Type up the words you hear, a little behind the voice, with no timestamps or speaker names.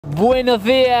Buenos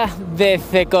días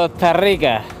desde Costa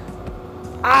Rica.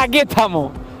 Aquí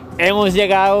estamos. Hemos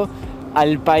llegado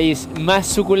al país más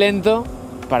suculento,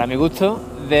 para mi gusto,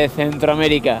 de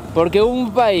Centroamérica. Porque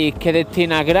un país que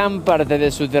destina gran parte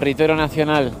de su territorio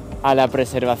nacional a la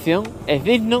preservación es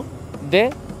digno de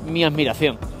mi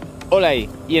admiración. Hola ahí.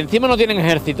 Y encima no tienen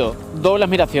ejército. Doble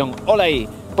admiración. Hola ahí.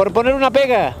 Por poner una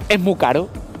pega, es muy caro.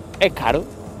 Es caro.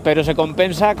 Pero se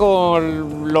compensa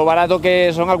con lo barato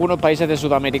que son algunos países de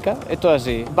Sudamérica. Esto es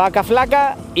así. Vaca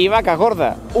flaca y vaca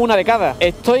gorda. Una de cada.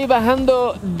 Estoy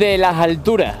bajando de las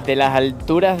alturas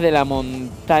de la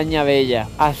montaña bella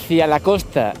hacia la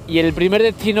costa. Y el primer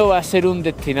destino va a ser un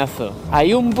destinazo.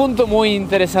 Hay un punto muy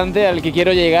interesante al que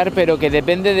quiero llegar, pero que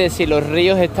depende de si los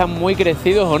ríos están muy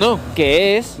crecidos o no.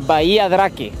 Que es Bahía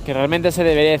Drake. Que realmente se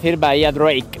debería decir Bahía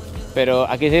Drake. Pero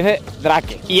aquí se dice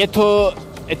Drake. Y esto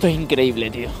es increíble,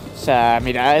 tío. O sea,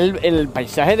 mira el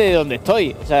paisaje de donde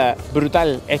estoy. O sea,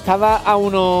 brutal. Estaba a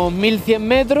unos 1100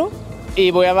 metros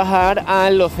y voy a bajar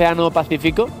al Océano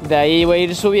Pacífico. De ahí voy a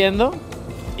ir subiendo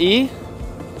y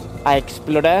a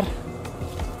explorar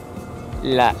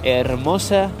la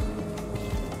hermosa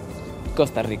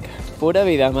Costa Rica. Pura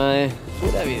vida, mae.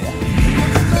 Pura vida.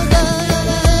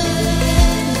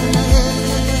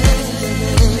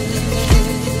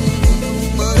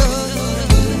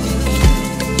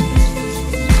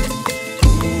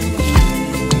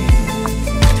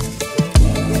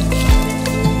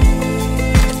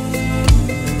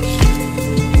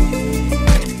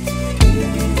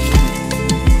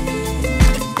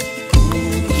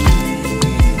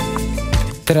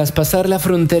 Tras pasar la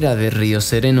frontera de Río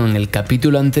Sereno en el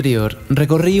capítulo anterior,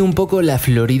 recorrí un poco la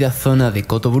florida zona de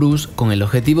Coto Brus con el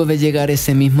objetivo de llegar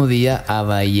ese mismo día a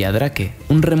Bahía Drake,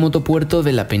 un remoto puerto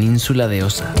de la península de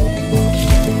Osa.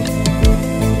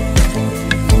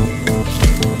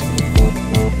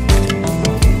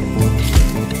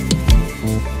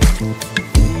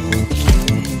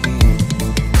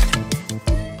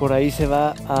 Por ahí se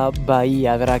va a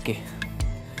Bahía Drake.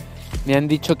 Me han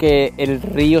dicho que el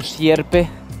río Sierpe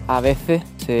a veces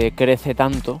se crece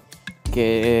tanto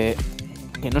que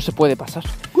no se puede pasar.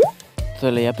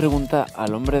 Entonces le voy a preguntar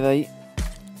al hombre de ahí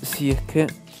si es que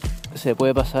se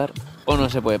puede pasar o no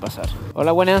se puede pasar.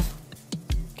 Hola, buenas.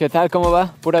 ¿Qué tal? ¿Cómo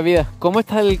va? Pura vida. ¿Cómo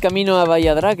está el camino a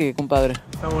Bahía Drake, compadre?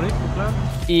 Está bonito, claro.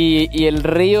 ¿Y el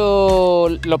río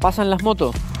lo pasan las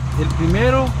motos? El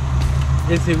primero,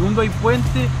 el segundo hay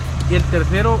puente y el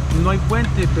tercero no hay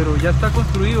puente, pero ya está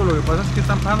construido. Lo que pasa es que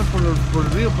están pasando por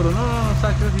el río, pero no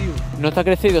está crecido. ¿No está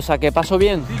crecido? O sea, que paso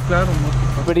bien. Sí, claro.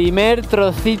 Primer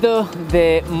trocito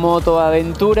de Moto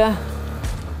Aventura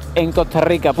en Costa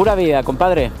Rica. Pura vida,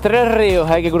 compadre. 3 ríos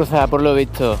hay que cruzar, por lo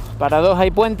visto. Para 2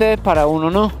 hay puentes, para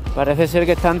 1 no. Parece ser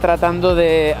que están tratando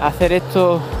de hacer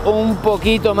esto un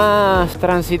poquito más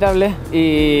transitable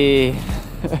y...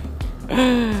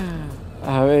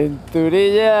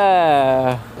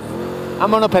 ¡Aventurilla!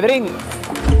 ¡Vámonos, Pedrín!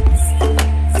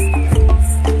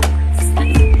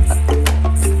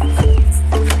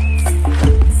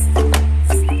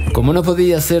 Como no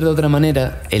podía ser de otra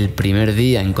manera, el primer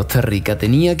día en Costa Rica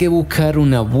tenía que buscar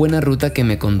una buena ruta que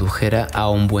me condujera a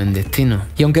un buen destino.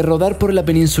 Y aunque rodar por la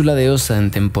península de Osa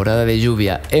en temporada de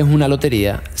lluvia es una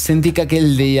lotería, sentí que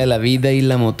aquel día la vida y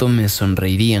la moto me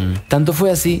sonreirían. Tanto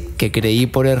fue así que creí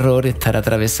por error estar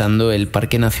atravesando el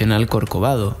Parque Nacional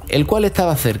Corcovado, el cual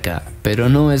estaba cerca, pero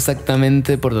no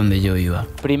exactamente por donde yo iba.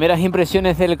 Primeras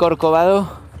impresiones del Corcovado.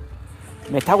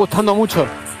 Me está gustando mucho.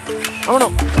 ¡Vámonos!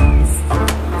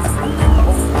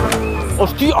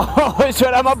 ¡Hostia! Eso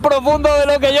era más profundo de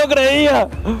lo que yo creía.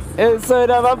 Eso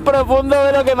era más profundo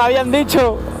de lo que me habían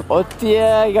dicho.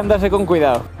 Hostia, hay que andarse con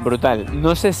cuidado. Brutal.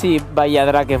 No sé si Bahía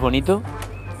Drake es bonito,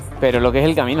 pero lo que es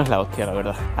el camino es la hostia, la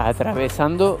verdad.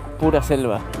 Atravesando pura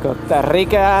selva. ¡Costa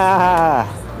Rica!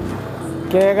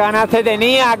 ¡Qué ganas te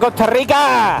tenía, Costa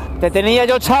Rica! Te tenía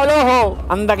yo echado el ojo.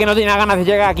 Anda que no tenía ganas de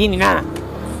llegar aquí ni nada.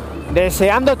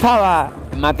 Deseando estaba.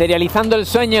 Materializando el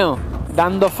sueño.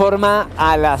 Dando forma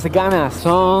a las ganas.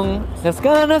 Son las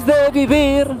ganas de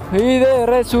vivir y de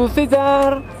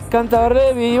resucitar,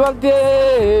 cantarle vivo al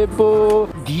tiempo.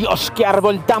 Dios, qué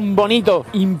árbol tan bonito.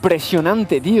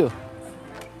 Impresionante, tío.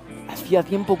 Hacía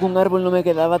tiempo que un árbol no me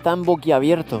quedaba tan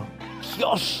boquiabierto.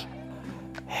 Dios,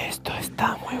 esto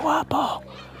está muy guapo.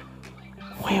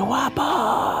 Muy guapo.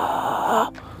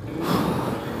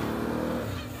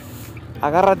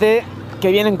 Agárrate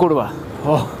que viene en curva.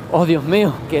 Oh, Dios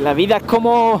mío, que la vida es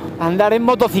como andar en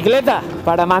motocicleta.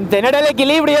 Para mantener el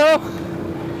equilibrio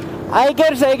hay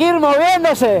que seguir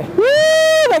moviéndose.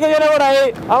 ¡La que viene por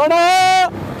ahí! ¡Vámonos!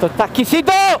 Esto está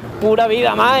exquisito. Pura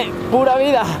vida, mae, pura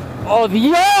vida. ¡Oh,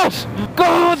 Dios!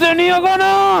 ¿Cómo he tenido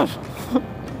ganas?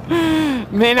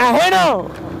 ¡Me enajeno!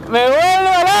 ¡Me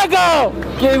vuelvo loco!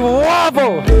 ¡Qué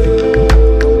guapo!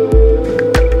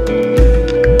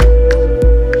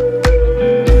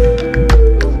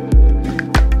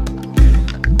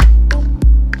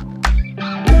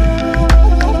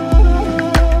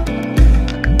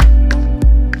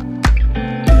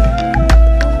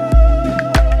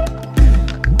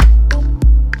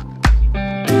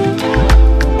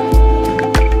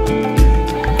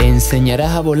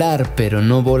 Enseñarás a volar, pero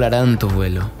no volarán tu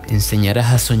vuelo.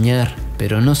 Enseñarás a soñar,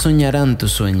 pero no soñarán tu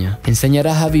sueño.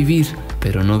 Enseñarás a vivir,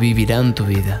 pero no vivirán tu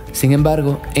vida. Sin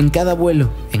embargo, en cada vuelo,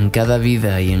 en cada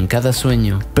vida y en cada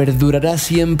sueño, perdurará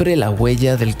siempre la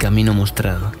huella del camino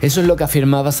mostrado. Eso es lo que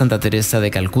afirmaba Santa Teresa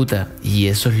de Calcuta, y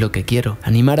eso es lo que quiero.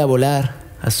 Animar a volar,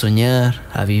 a soñar,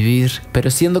 a vivir,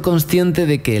 pero siendo consciente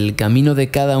de que el camino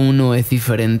de cada uno es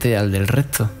diferente al del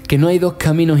resto. Que no hay dos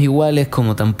caminos iguales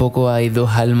como tampoco hay dos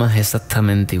almas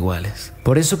exactamente iguales.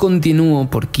 Por eso continúo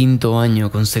por 5º año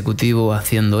consecutivo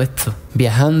haciendo esto,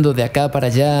 viajando de acá para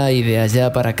allá y de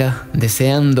allá para acá,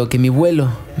 deseando que mi vuelo,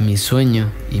 mi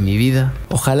sueño y mi vida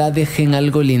ojalá dejen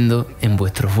algo lindo en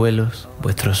vuestros vuelos,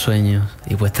 vuestros sueños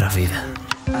y vuestras vidas.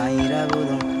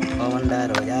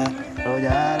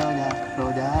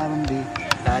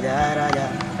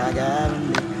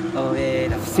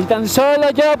 Si tan solo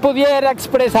yo pudiera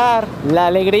expresar la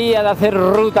alegría de hacer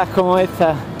rutas como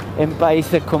esta en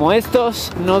países como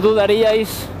estos, no dudaríais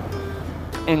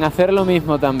en hacer lo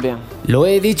mismo también. Lo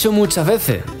he dicho muchas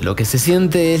veces, lo que se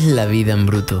siente es la vida en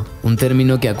bruto, un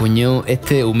término que acuñó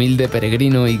este humilde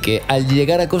peregrino y que al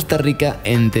llegar a Costa Rica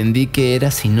entendí que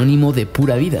era sinónimo de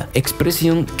pura vida,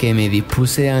 expresión que me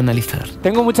dispuse a analizar.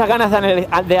 Tengo muchas ganas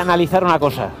de analizar una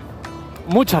cosa,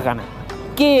 muchas ganas.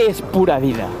 ¿Qué es pura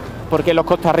vida? Porque los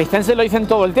costarricenses lo dicen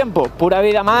todo el tiempo, pura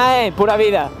vida, mae, pura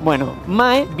vida. Bueno,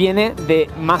 mae viene de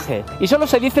maje y solo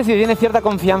se dice si tiene cierta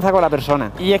confianza con la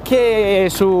persona. Y es que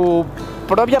su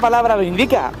propia palabra lo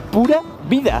indica, pura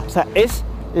vida, o sea, es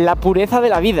la pureza de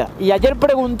la vida. Y ayer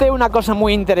pregunté una cosa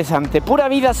muy interesante, ¿pura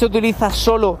vida se utiliza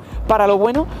solo para lo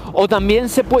bueno o también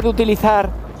se puede utilizar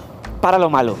para lo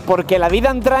malo? Porque la vida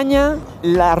entraña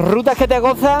las rutas que te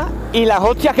gozas y las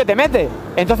hostias que te metes.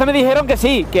 Entonces me dijeron que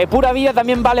sí, que pura vida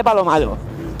también vale para lo malo.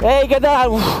 ¡Ey, qué tal!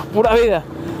 Uf, pura vida.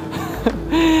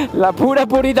 La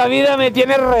purita vida me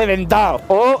tiene reventado.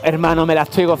 Oh, hermano, me la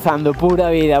estoy gozando. Pura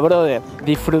vida, brother.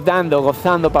 Disfrutando,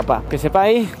 gozando, papá. Que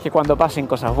sepáis que cuando pasen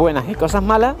cosas buenas y cosas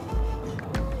malas,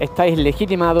 estáis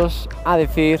legitimados a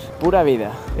decir pura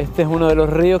vida. Este es uno de los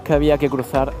ríos que había que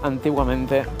cruzar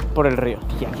antiguamente por el río.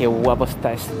 Ya, qué guapo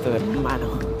está esto,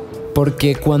 hermano.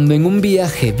 Porque cuando en un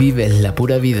viaje vives la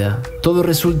pura vida, todo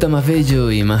resulta más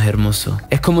bello y más hermoso.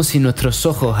 Es como si nuestros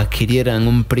ojos adquirieran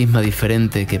un prisma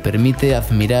diferente que permite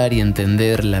admirar y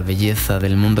entender la belleza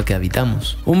del mundo que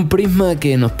habitamos. Un prisma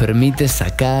que nos permite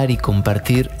sacar y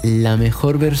compartir la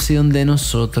mejor versión de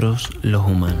nosotros, los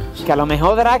humanos. Que a lo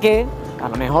mejor Drake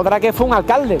fue un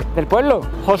alcalde del pueblo,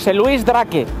 José Luis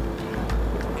Drake.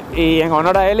 Y en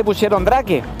honor a él le pusieron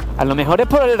Drake. A lo mejor es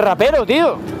por el rapero,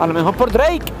 tío. A lo mejor por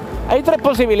Drake. Hay 3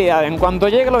 posibilidades. En cuanto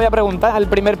llegue lo voy a preguntar al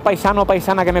primer paisano o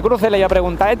paisana que me cruce, le voy a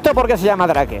preguntar ¿esto por qué se llama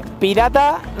Drake?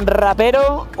 ¿Pirata,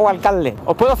 rapero o alcalde?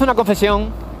 ¿Os puedo hacer una confesión?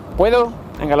 ¿Puedo?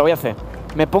 Venga, lo voy a hacer.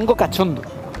 Me pongo cachondo.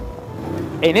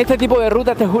 En este tipo de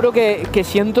rutas te juro que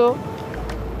siento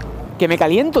que me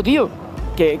caliento, tío.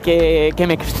 Que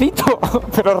me excito,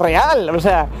 pero real, o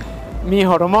sea, mis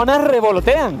hormonas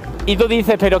revolotean. Y tú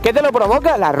dices, ¿pero qué te lo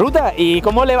provoca? La ruta. ¿Y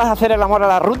cómo le vas a hacer el amor a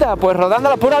la ruta? Pues rodando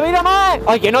la pura vida, más.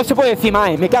 Ay, que no se puede decir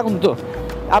más, me cago en todo.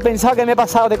 Ha pensado que me he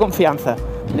pasado de confianza.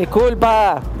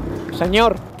 Disculpa,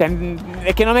 señor,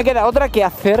 es que no me queda otra que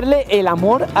hacerle el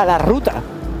amor a la ruta.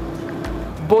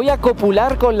 Voy a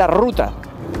copular con la ruta.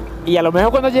 Y a lo mejor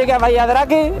cuando llegue a Bahía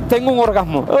Drake tengo un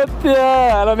orgasmo.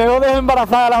 ¡Hostia! A lo mejor dejo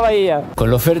embarazada a la bahía.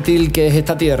 Con lo fértil que es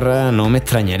esta tierra no me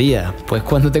extrañaría, pues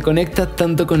cuando te conectas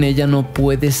tanto con ella no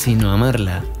puedes sino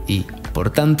amarla y, por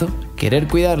tanto, querer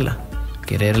cuidarla,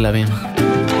 quererla bien.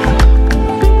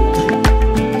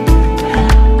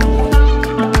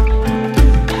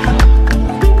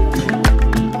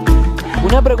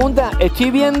 Una pregunta, estoy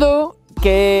viendo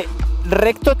que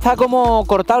recto está como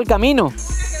cortado el camino.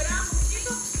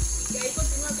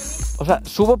 O sea,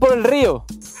 subo por el río.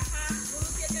 Ajá, subo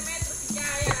 7 metros y ya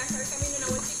está el camino una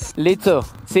vueltita. Listo.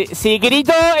 Si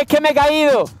grito es que me he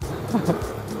caído.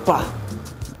 Pa.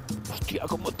 Hostia,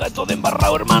 cómo está esto de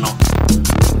embarrado, hermano.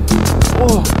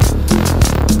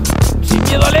 Sin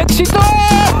miedo al éxito.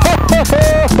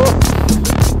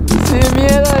 Sin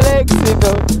miedo al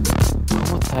éxito.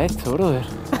 ¿Cómo está esto, brother?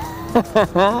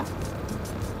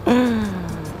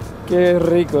 Qué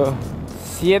rico.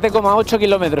 7,8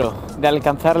 kilómetros de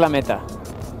alcanzar la meta.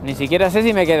 Ni siquiera sé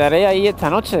si me quedaré ahí esta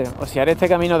noche o si haré este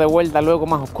camino de vuelta luego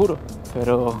más oscuro.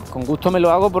 Pero con gusto me lo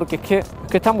hago porque es que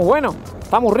está muy bueno.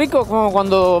 Está muy rico, como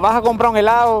cuando vas a comprar un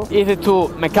helado y dices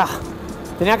tú, me cago.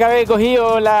 Tenía que haber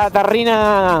cogido la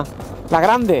tarrina, la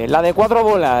grande, la de 4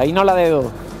 bolas y no la de 2.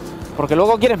 Porque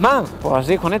luego quieres más. Pues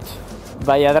así es con esto.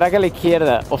 Bahía Drake a la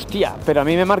izquierda. Hostia, pero a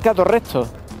mí me marca todo recto.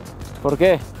 ¿Por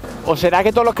qué? ¿O será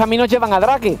que todos los caminos llevan a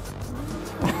Drake?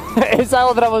 Esa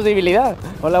es otra posibilidad.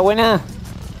 Hola, buenas.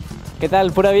 ¿Qué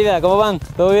tal? Pura vida, ¿cómo van?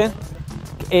 ¿Todo bien?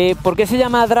 ¿Por qué se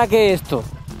llama Drake esto?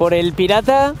 ¿Por el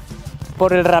pirata?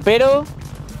 ¿Por el rapero?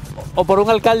 ¿O por un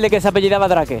alcalde que se apellidaba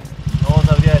Drake? No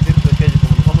sabría decirte, es que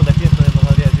como nos vamos de fiesta, no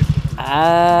sabría decirte.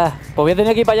 Ah, pues voy a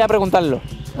tener que ir para allá a preguntarlo.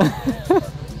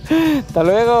 Hasta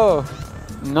luego.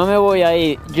 No me voy a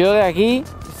ir yo de aquí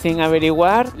sin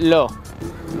averiguarlo.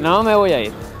 No me voy a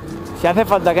ir. Si hace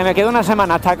falta que me quede una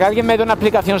semana hasta que alguien me dé una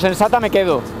explicación sensata, me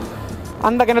quedo.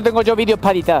 Anda que no tengo yo vídeos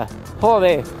para editar.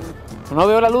 Joder. No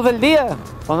veo la luz del día.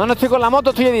 Cuando no estoy con la moto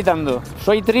estoy editando.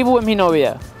 Soy Tribu, es mi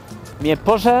novia, mi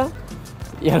esposa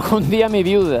y algún día mi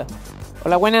viuda.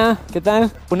 Hola, buenas, ¿qué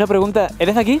tal? Una pregunta,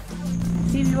 ¿eres de aquí?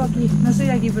 Sí, vivo aquí. No soy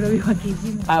de aquí, pero vivo aquí.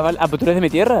 Sí. Ah, vale. Ah, pues tú eres de mi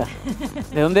tierra.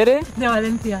 ¿De dónde eres? De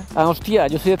Valencia. Ah, hostia,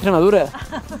 yo soy de Extremadura.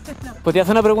 Pues te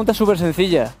hace una pregunta súper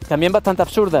sencilla, también bastante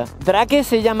absurda. ¿Drake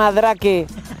se llama Drake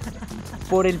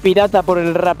por el pirata, por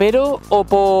el rapero o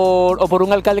por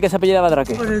un alcalde que se apellidaba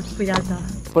Drake? Por el pirata.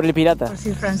 Por el pirata. Por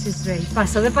Sir Francis Drake.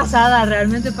 Pasó de pasada,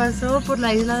 realmente pasó por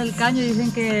la isla del Caño.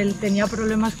 Dicen que él tenía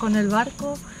problemas con el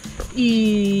barco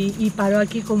y paró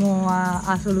aquí como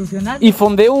a solucionar. Y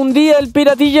fondeó un día el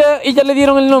piratilla y ya le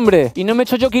dieron el nombre. Y no me he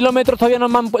hecho yo kilómetros, todavía no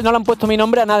le han puesto mi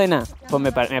nombre a nada de nada. Pues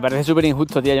me parece súper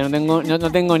injusto, tía. Yo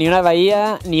no tengo ni una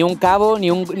bahía, ni un cabo,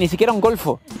 ni siquiera un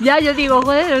golfo. Ya, yo digo,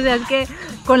 joder, o sea, es que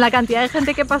con la cantidad de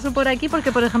gente que pasó por aquí,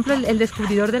 porque por ejemplo el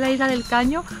descubridor de la isla del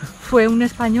Caño fue un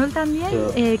español también,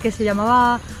 que se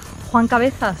llamaba Juan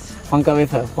Cabezas. Juan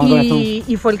Cabezas.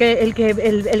 Y fue el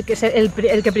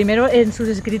que primero en sus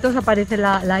escritos aparece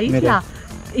la isla. Mira.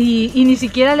 Y ni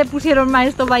siquiera le pusieron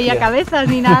maestro Bahía Cabezas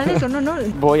ni nada de eso, no.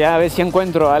 Voy a ver si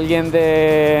encuentro a alguien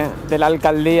de la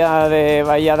alcaldía de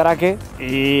Bahía Drake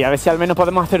y a ver si al menos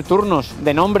podemos hacer turnos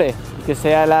de nombre, que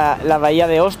sea la Bahía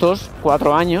de Hostos,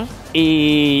 4 años,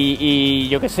 y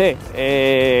yo qué sé,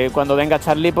 cuando venga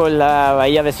Charlie, pues la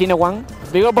Bahía de Sinewan.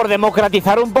 Digo, por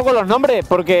democratizar un poco los nombres,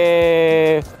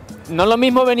 porque no es lo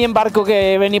mismo venir en barco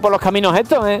que venir por los caminos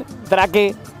estos, ¿eh?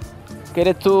 Drake, que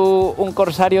eres tú un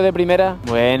corsario de primera.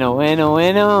 Bueno.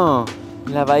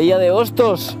 La Bahía de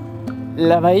Hostos.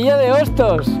 La Bahía de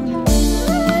Hostos.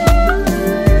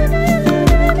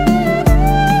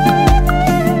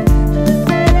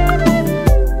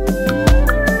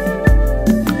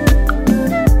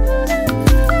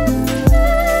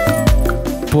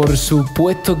 Por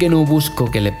supuesto que no busco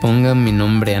que le pongan mi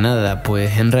nombre a nada,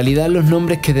 pues en realidad los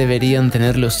nombres que deberían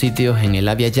tener los sitios en el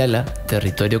Abya Yala,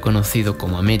 territorio conocido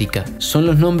como América, son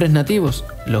los nombres nativos,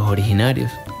 los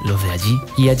originarios, los de allí.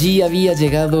 Y allí había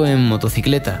llegado en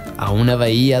motocicleta, a una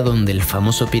bahía donde el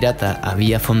famoso pirata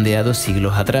había fondeado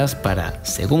siglos atrás para,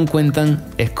 según cuentan,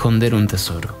 esconder un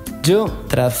tesoro. Yo,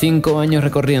 tras 5 años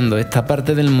recorriendo esta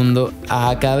parte del mundo,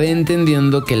 acabé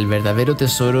entendiendo que el verdadero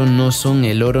tesoro no son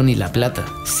el oro ni la plata,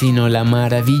 sino la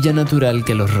maravilla natural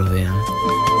que los rodean.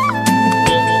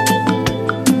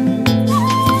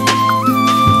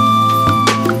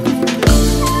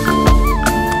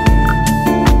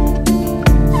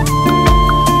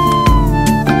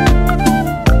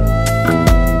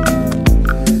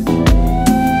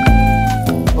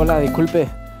 Hola, disculpe.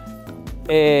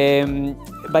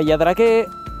 Bahía Drake,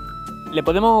 ¿le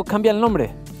podemos cambiar el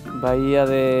nombre? Bahía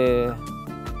de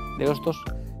Hostos,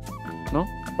 ¿no?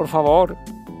 Por favor,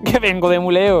 que vengo de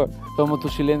muleo. Tomo tu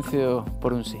silencio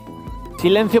por un sí.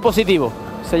 Silencio positivo,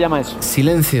 se llama eso.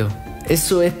 Silencio.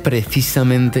 Eso es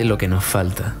precisamente lo que nos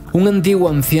falta. Un antiguo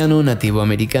anciano nativo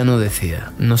americano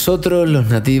decía: nosotros los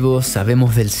nativos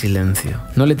sabemos del silencio,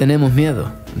 no le tenemos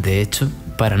miedo. De hecho,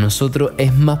 para nosotros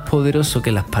es más poderoso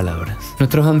que las palabras.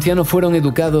 Nuestros ancianos fueron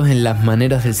educados en las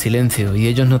maneras del silencio y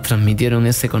ellos nos transmitieron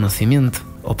ese conocimiento.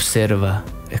 Observa,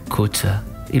 escucha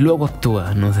y luego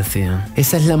actúa, nos decían.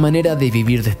 Esa es la manera de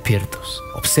vivir despiertos.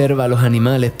 Observa a los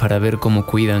animales para ver cómo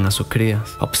cuidan a sus crías.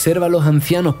 Observa a los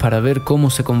ancianos para ver cómo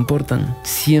se comportan.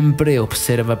 Siempre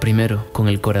observa primero, con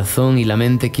el corazón y la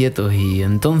mente quietos, y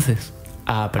entonces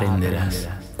aprenderás.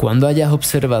 Cuando hayas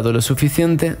observado lo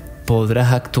suficiente,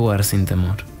 podrás actuar sin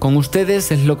temor. Con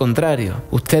ustedes es lo contrario.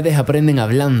 Ustedes aprenden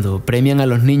hablando, premian a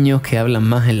los niños que hablan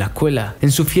más en la escuela.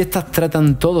 En sus fiestas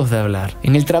tratan todos de hablar.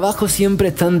 En el trabajo siempre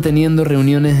están teniendo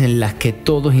reuniones en las que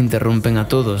todos interrumpen a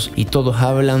todos y todos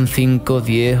hablan 5,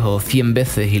 10 o 100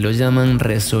 veces y lo llaman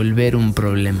resolver un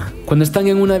problema. Cuando están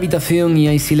en una habitación y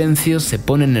hay silencio se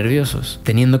ponen nerviosos,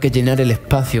 teniendo que llenar el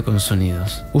espacio con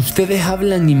sonidos. Ustedes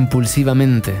hablan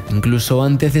impulsivamente, incluso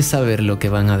antes de saber lo que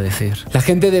van a decir. La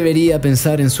gente debería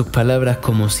pensar en sus palabras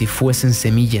como si fuesen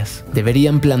semillas.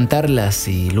 Deberían plantarlas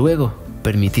y luego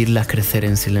permitirlas crecer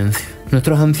en silencio.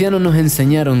 Nuestros ancianos nos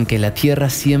enseñaron que la tierra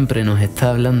siempre nos está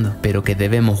hablando, pero que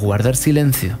debemos guardar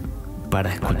silencio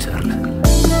para escucharla.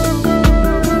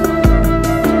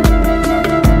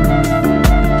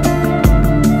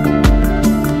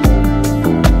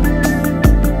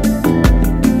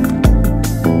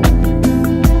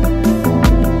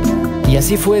 Y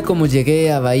así fue como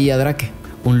llegué a Bahía Drake,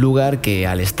 un lugar que,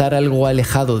 al estar algo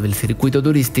alejado del circuito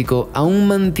turístico, aún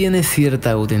mantiene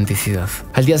cierta autenticidad.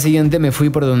 Al día siguiente me fui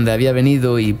por donde había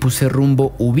venido y puse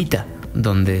rumbo UVITA,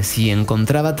 donde si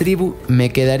encontraba Tribu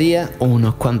me quedaría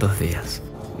unos cuantos días.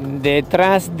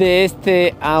 Detrás de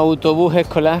este autobús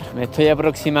escolar me estoy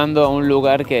aproximando a un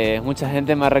lugar que mucha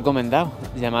gente me ha recomendado,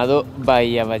 llamado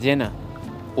Bahía Ballena,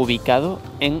 ubicado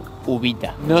en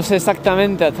UVITA. No sé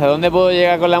exactamente hasta dónde puedo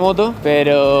llegar con la moto,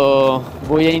 pero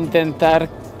voy a intentar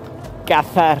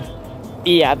cazar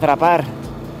y atrapar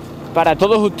para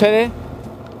todos ustedes,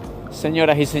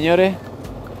 señoras y señores,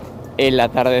 el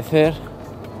atardecer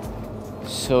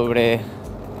sobre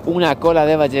una cola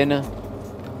de ballena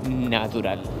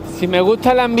natural. Si me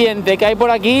gusta el ambiente que hay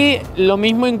por aquí, lo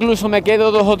mismo incluso me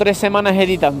quedo 2 o 3 semanas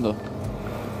editando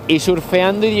y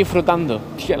surfeando y disfrutando.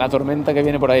 Tía, la tormenta que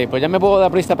viene por ahí. Pues ya me puedo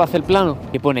dar prisa para hacer el plano.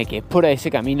 Y pone que es por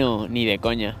ese camino ni de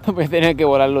coña. Voy a tener que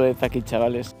volarlo desde aquí,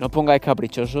 chavales. No os pongáis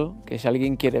caprichosos, que si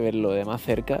alguien quiere verlo de más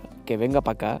cerca, que venga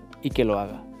para acá y que lo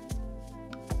haga.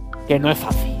 Que no es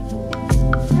fácil.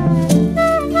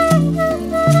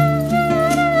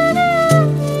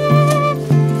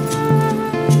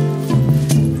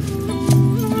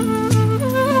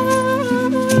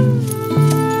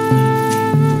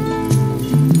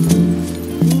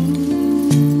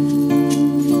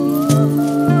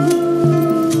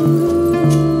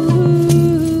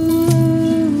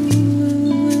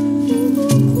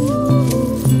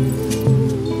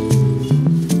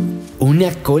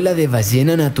 ¿Una cola de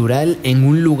ballena natural en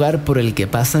un lugar por el que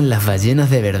pasan las ballenas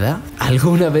de verdad?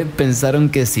 ¿Alguna vez pensaron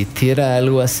que existiera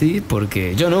algo así?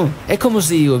 Porque yo no. Es como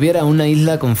si hubiera una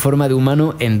isla con forma de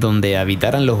humano en donde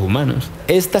habitaran los humanos.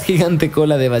 Esta gigante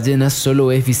cola de ballenas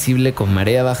solo es visible con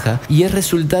marea baja y es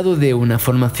resultado de una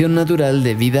formación natural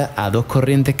debida a 2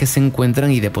 corrientes que se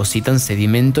encuentran y depositan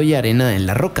sedimento y arena en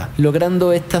la roca,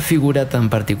 logrando esta figura tan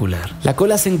particular. La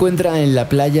cola se encuentra en la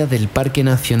playa del Parque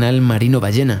Nacional Marino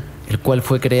Ballena, el cual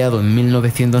fue creado en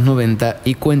 1990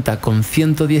 y cuenta con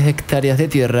 110 hectáreas de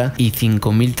tierra y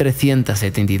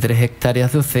 5.373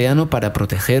 hectáreas de océano para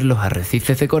proteger los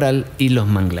arrecifes de coral y los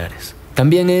manglares.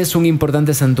 También es un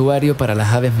importante santuario para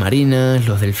las aves marinas,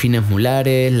 los delfines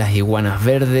mulares, las iguanas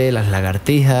verdes, las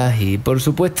lagartijas y, por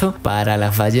supuesto, para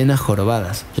las ballenas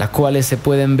jorobadas, las cuales se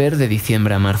pueden ver de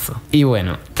diciembre a marzo. Y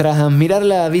bueno, tras admirar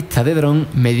la vista de dron,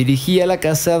 me dirigí a la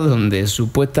casa donde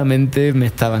supuestamente me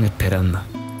estaban esperando.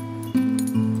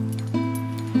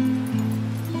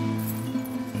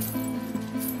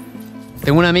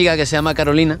 Tengo una amiga que se llama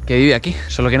Carolina, que vive aquí,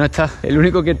 solo que no está. El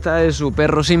único que está es su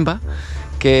perro Simba,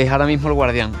 que es ahora mismo el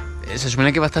guardián. Se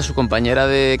supone que va a estar su compañera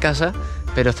de casa,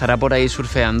 pero estará por ahí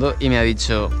surfeando y me ha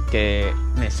dicho que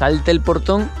me salte el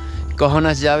portón, coja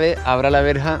unas llaves, abra la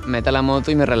verja, meta la moto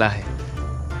y me relaje.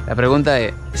 La pregunta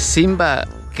es, ¿Simba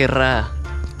querrá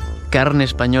carne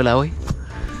española hoy?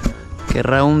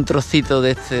 ¿Querrá un trocito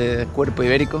de este cuerpo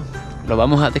ibérico? Lo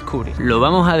vamos a descubrir. Lo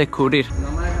vamos a descubrir.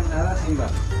 No me hagas nada, Simba.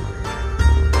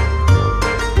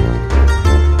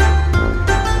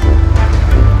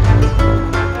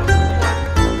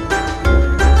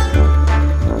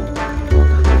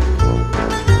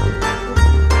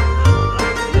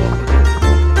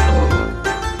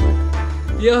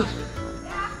 Dios,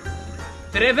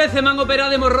 3 veces me han operado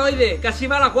de hemorroides, casi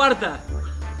va a la 4ª.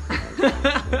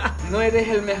 No eres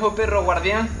el mejor perro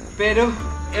guardián, pero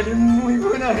eres muy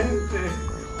buena gente.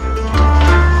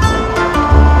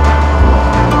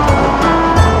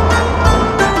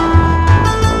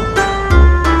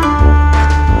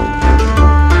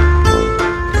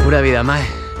 Pura vida, Mae,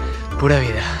 pura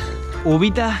vida.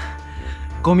 UVITA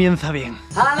comienza bien.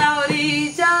 A la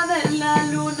orilla de la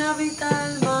luna habita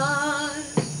el mar,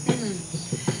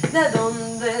 de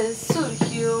donde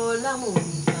surgió la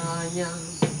montaña.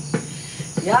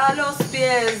 y a los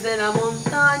pies de la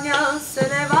montaña se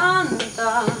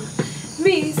levanta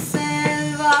mi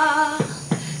selva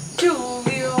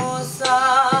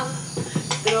lluviosa,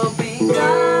 tropical,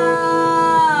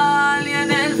 y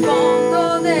en el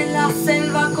fondo de la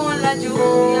selva con la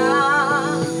lluvia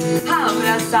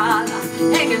abrazada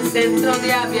en el centro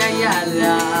de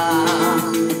Aviala.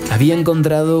 Había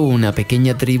encontrado una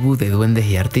pequeña tribu de duendes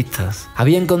y artistas.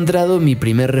 Había encontrado mi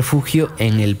primer refugio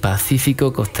en el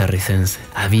Pacífico costarricense.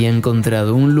 Había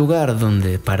encontrado un lugar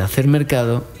donde, para hacer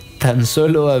mercado, tan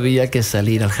solo había que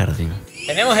salir al jardín.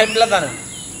 Tenemos el plátano,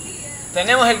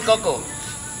 tenemos el coco,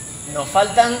 nos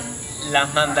faltan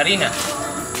las mandarinas.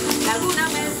 Laguna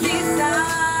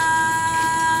mestiza.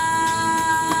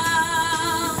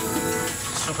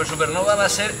 Supernova va a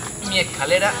ser mi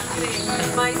escalera.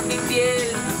 El maíz, mi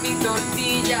piel, mi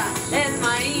tortilla, el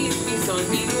maíz, mi sol,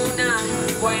 mi luna,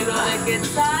 vuelo de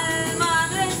quetzal,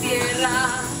 madre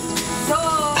tierra,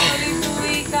 sol y tu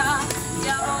hija.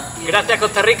 Gracias,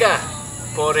 Costa Rica,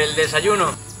 por el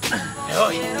desayuno. Me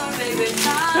voy. Quiero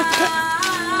regresar.